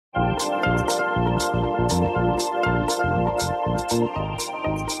And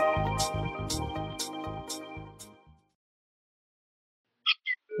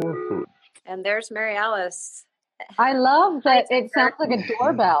there's Mary Alice. I love that it sounds like a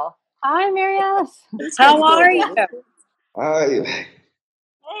doorbell. Hi, Mary Alice. How are you? Hi. Hey,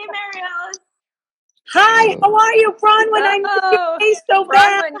 Mary Alice. Hi, how are you, Bronwyn? I miss your face so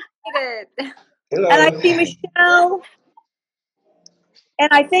bad. Bronwyn needed. Hello. And I see Michelle. And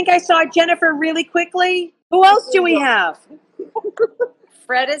I think I saw Jennifer really quickly. Who else do we have?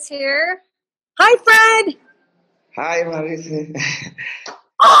 Fred is here. Hi, Fred. Hi, Marisa.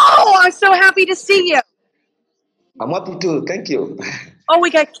 Oh, I'm so happy to see you. I'm happy too. Thank you. Oh,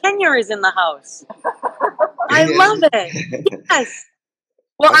 we got Kenya is in the house. I Yes. love it. Yes.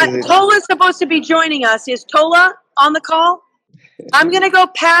 Well, What is it? Tola's supposed to be joining us. Is Tola on the call? I'm going to go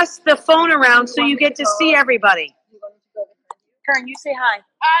pass the phone around so you get to see everybody. Karen, you say hi.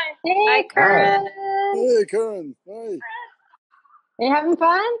 Hi. Hey, Hi, Karen. Hey, Karen. Hi. Are you having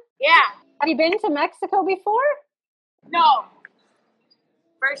fun? Yeah. Have you been to Mexico before? No.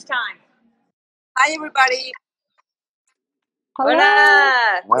 First time. Hi, everybody. Hello.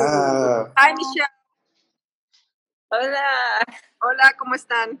 Hola. Wow. Hi, Michelle. Hola. Hola, ¿cómo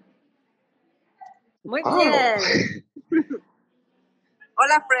están? Muy Oh. bien.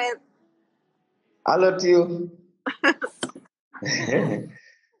 Hola, Fred. Hello to you.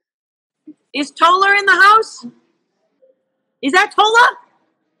 Is Tola in the house? Is that Tola?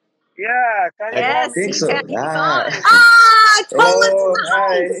 Yeah, I Yes, think he's so. on. Ah. Ah, Tola's Oh, in the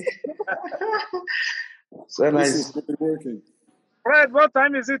house. hi. So this nice. is really working. Fred, what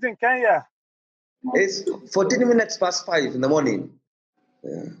time is it in Kenya? It's 14 minutes past 5 in the morning.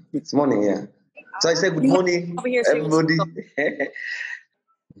 Yeah. It's morning, yeah. So I say good morning, Over here, see what's everybody.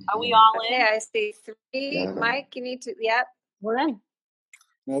 Are we all in? Okay, I see 3. Yeah. Mike, you need to, yep. We're in.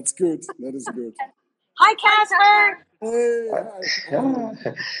 That's good. That is good. Hi, Casper. Hey, hi.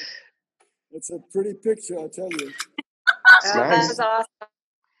 Yeah. It's a pretty picture, I tell you. It's That nice. was awesome.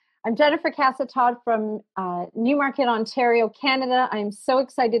 I'm Jennifer Cassatod from Newmarket, Ontario, Canada. I'm so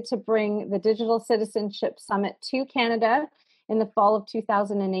excited to bring the Digital Citizenship Summit to Canada in the fall of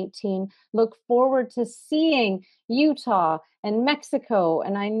 2018. Look forward to seeing Utah and Mexico,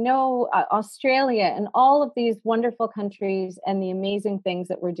 and I know Australia and all of these wonderful countries and the amazing things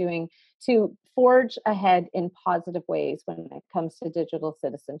that we're doing to forge ahead in positive ways when it comes to digital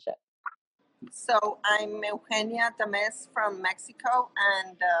citizenship. So I'm Eugenia Tamez from Mexico,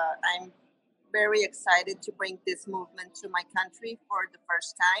 and I'm very excited to bring this movement to my country for the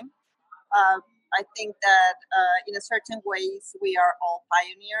first time. I think that in a certain ways we are all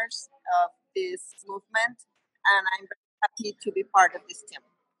pioneers of this movement, and I'm very happy to be part of this team.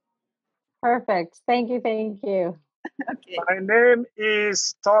 Perfect. Thank you. Thank you. Okay. My name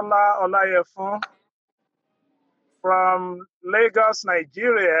is Tola Olayefun from Lagos,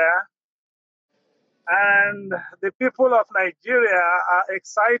 Nigeria. And the people of Nigeria are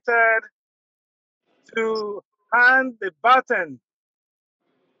excited to hand the baton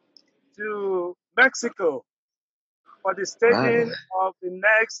to Mexico for the staging of the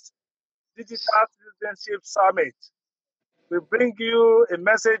next Digital Citizenship Summit. We bring you a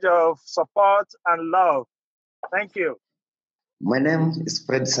message of support and love. Thank you. My name is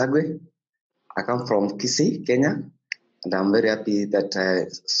Fred Sagwe. I come from Kisii, Kenya, and I'm very happy that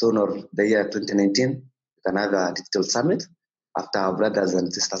soon of the year 2019, we can have a digital summit after our brothers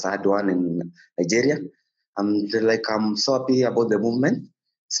and sisters had one in Nigeria. I'm so happy about the movement.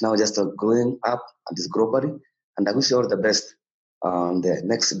 It's now just growing up and it's globally, and I wish you all the best on the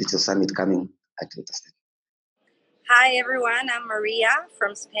next digital summit coming at Utah State. Hi everyone, I'm Maria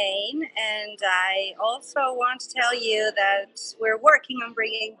from Spain, and I also want to tell you that we're working on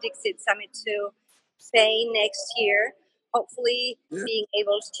bringing DigCit Summit to Spain next year, hopefully being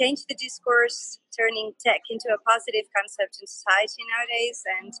able to change the discourse, turning tech into a positive concept in society nowadays,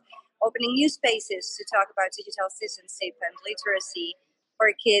 and opening new spaces to talk about digital citizenship and literacy for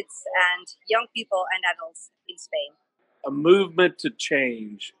kids and young people and adults in Spain. A movement to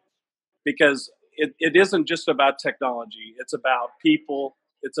change, because it isn't just about technology. It's about people.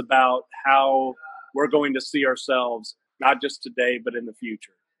 It's about how we're going to see ourselves, not just today, but in the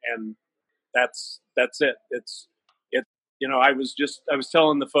future. And that's it. It's I was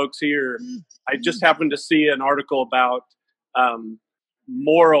telling the folks here, I just happened to see an article about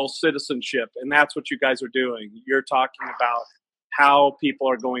moral citizenship, and that's what you guys are doing. You're talking about how people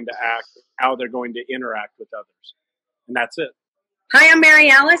are going to act, how they're going to interact with others. And that's it. Hi, I'm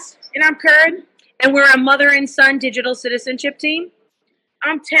Mary Alice. And I'm Karen. And we're a mother and son digital citizenship team.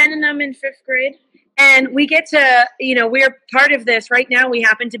 I'm 10 and I'm in 5th grade. And we get to, we're part of this right now. We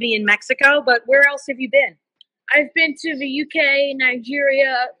happen to be in Mexico, but where else have you been? I've been to the UK,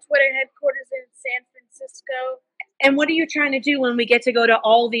 Nigeria, Twitter headquarters in San Francisco. And what are you trying to do when we get to go to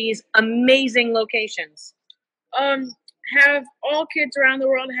all these amazing locations? Have all kids around the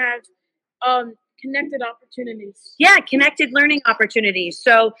world have connected opportunities. Yeah, connected learning opportunities.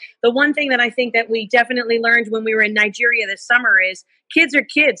 So the one thing that I think that we definitely learned when we were in Nigeria this summer is kids are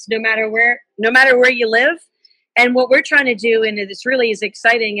kids no matter where you live. And what we're trying to do, and this really is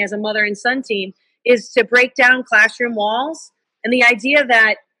exciting as a mother and son team, is to break down classroom walls and the idea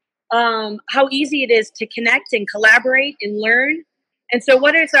that how easy it is to connect and collaborate and learn. And so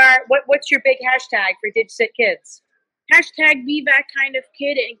what's your big hashtag for DigCit Kids? Hashtag be that kind of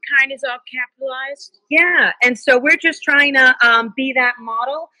kid, and kind is all capitalized. Yeah, and so we're just trying to be that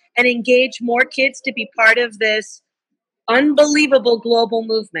model and engage more kids to be part of this unbelievable global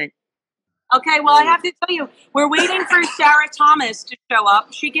movement. Okay, well, I have to tell you, we're waiting for Sarah Thomas to show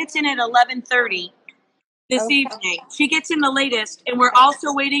up. She gets in at 11:30 this evening. She gets in the latest, and we're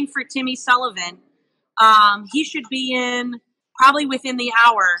also waiting for Timmy Sullivan. He should be in probably within the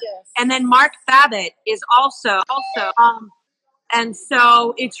hour. Yes. And then Mark Babbitt is also. And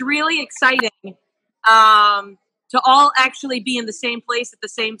so it's really exciting to all actually be in the same place at the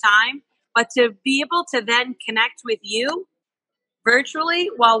same time, but to be able to then connect with you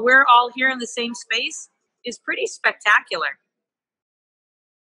virtually while we're all here in the same space is pretty spectacular.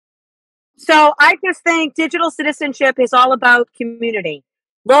 So I just think digital citizenship is all about community.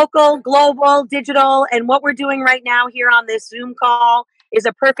 Local, global, digital, and what we're doing right now here on this Zoom call is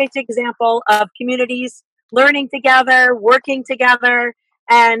a perfect example of communities learning together, working together,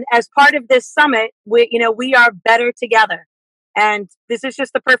 and as part of this summit, we are better together. And this is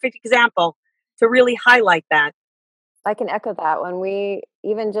just the perfect example to really highlight that. I can echo that.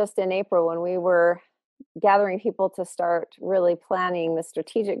 Even just in April, when we were gathering people to start really planning the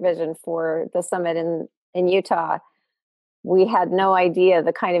strategic vision for the summit in Utah, we had no idea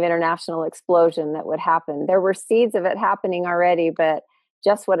the kind of international explosion that would happen. There were seeds of it happening already, but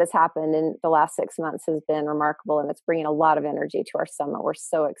just what has happened in the last 6 months has been remarkable, and it's bringing a lot of energy to our summit. We're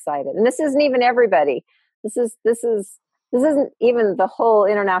so excited. And this isn't even everybody. This isn't even the whole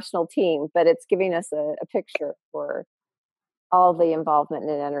international team, but it's giving us a picture for all the involvement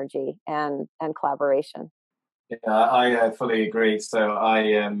and energy and collaboration. Yeah, I fully agree. So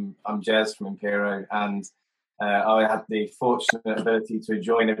I'm Jez from Impero, and I had the fortunate ability to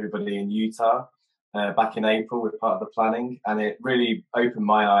join everybody in Utah back in April with part of the planning, and it really opened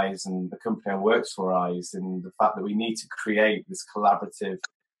my eyes and the company I work for eyes in the fact that we need to create this collaborative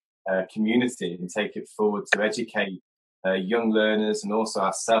community and take it forward to educate young learners and also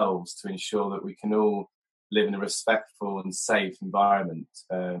ourselves to ensure that we can all live in a respectful and safe environment,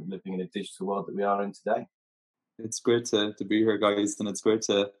 living in a digital world that we are in today. It's great to be here, guys, and it's great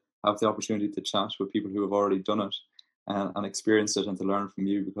to have the opportunity to chat with people who have already done it and experienced it, and to learn from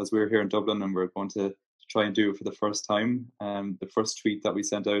you, because we're here in Dublin and we're going to try and do it for the first time. The first tweet that we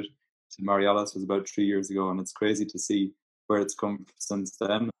sent out to Marialis was about 3 years ago, and it's crazy to see where it's come since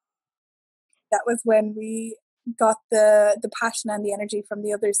then. That was when we got the passion and the energy from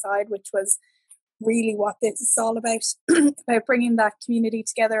the other side, which was really what this is all about, about bringing that community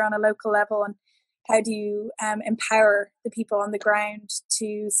together on a local level, and how do you empower the people on the ground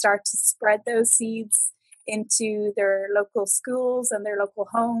to start to spread those seeds into their local schools and their local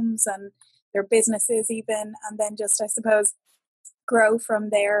homes and their businesses even, and then just, I suppose, grow from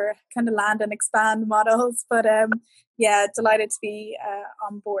there, kind of land and expand models. But yeah, delighted to be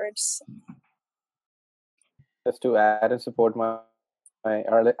on board. Just to add and support my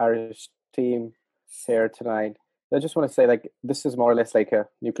Irish team here tonight, I just want to say, this is more or less like a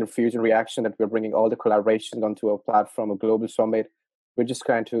nuclear fusion reaction, that we're bringing all the collaboration onto a platform, a global summit. We're just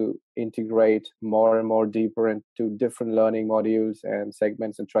trying to integrate more and more deeper into different learning modules and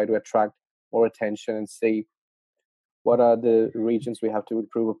segments and try to attract more attention and see what are the regions we have to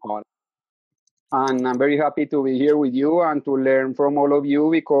improve upon. And I'm very happy to be here with you and to learn from all of you,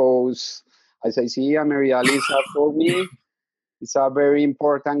 because as I see, Marialis has told me, it's a very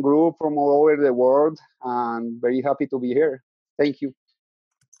important group from all over the world, and very happy to be here. Thank you.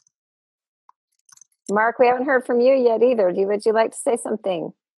 Mark, we haven't heard from you yet either. Would you like to say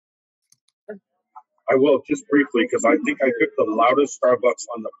something? I will, just briefly, because I think I picked the loudest Starbucks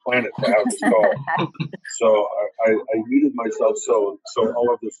on the planet to have this call. So I muted myself so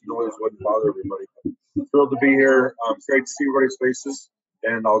all of this noise wouldn't bother everybody. I'm thrilled to be here. It's great to see everybody's faces,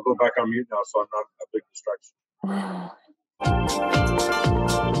 and I'll go back on mute now so I'm not a big distraction.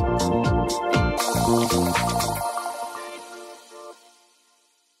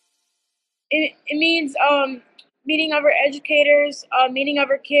 it means meeting other educators, meeting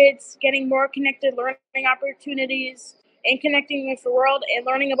other kids, getting more connected learning opportunities, and connecting with the world and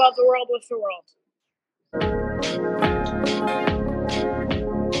learning about the world with the world.